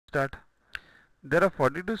Start. There are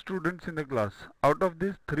 42 students in the class. Out of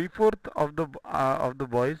this, 3/4 of the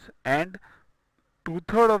boys and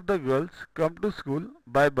 2/3 of the girls come to school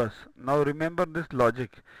by bus. Now remember this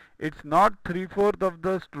logic. It's not 3/4 of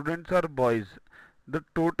the students are boys. The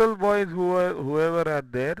total boys whoever are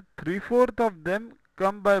there, 3/4 of them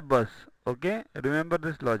come by bus. Okay, remember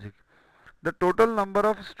this logic. The total number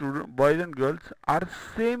of student boys and girls are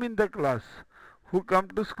same in the class who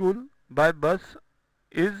come to school by bus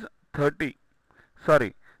is 30. Sorry,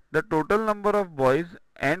 the total number of boys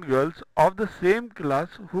and girls of the same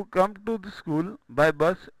class who come to the school by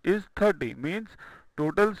bus is 30. Means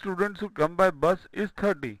total students who come by bus is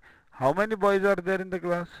 30. How many boys are there in the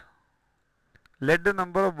class? Let the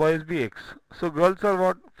number of boys be x. So girls are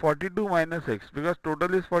what? 42 minus x, because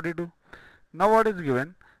total is 42. Now what is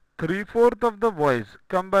given? 3/4 of the boys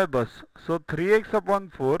come by bus. So 3x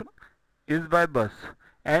upon 4 is by bus.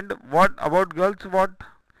 And what about girls? What?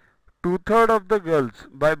 2/3 of the girls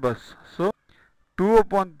by bus. So 2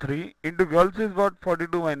 upon 3 into girls is what?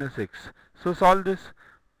 42 minus x. So solve this.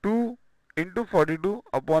 2 into 42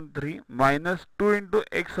 upon 3 minus 2 into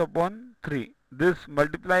x upon 3. This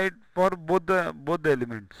multiplied for both the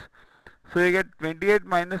elements. So you get 28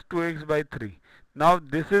 minus 2x by 3. Now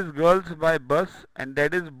this is girls by bus and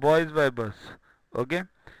that is boys by bus. Okay.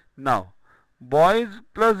 Now boys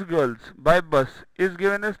plus girls by bus is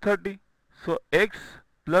given as 30. So x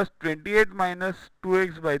plus 28 minus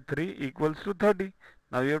 2x by 3 equals to 30.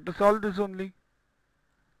 Now you have to solve this only.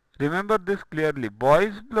 Remember this clearly.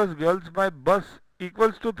 Boys plus girls by bus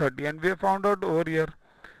equals to 30 and we have found out over here.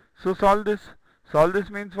 So solve this. Solve this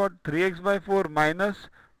means what? 3x by 4 minus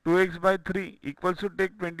 2x by 3 equals to,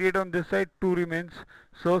 take 28 on this side, 2 remains.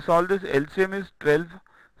 So solve this. LCM is 12.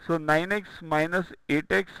 So 9x minus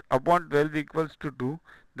 8x upon 12 equals to 2.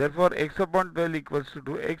 Therefore x upon 12 equals to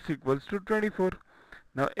 2. X equals to 24.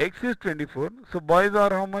 Now x is 24. So boys are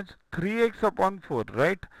how much? 3x upon 4,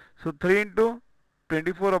 right? So 3 into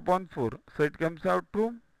 24 upon 4. So it comes out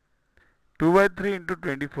to 2 by 3 into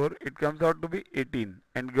 24. It comes out to be 18.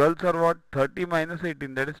 And girls are what? 30 minus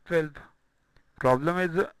 18, that is 12. Problem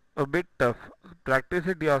is a bit tough. Practice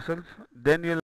it yourself. Then you'll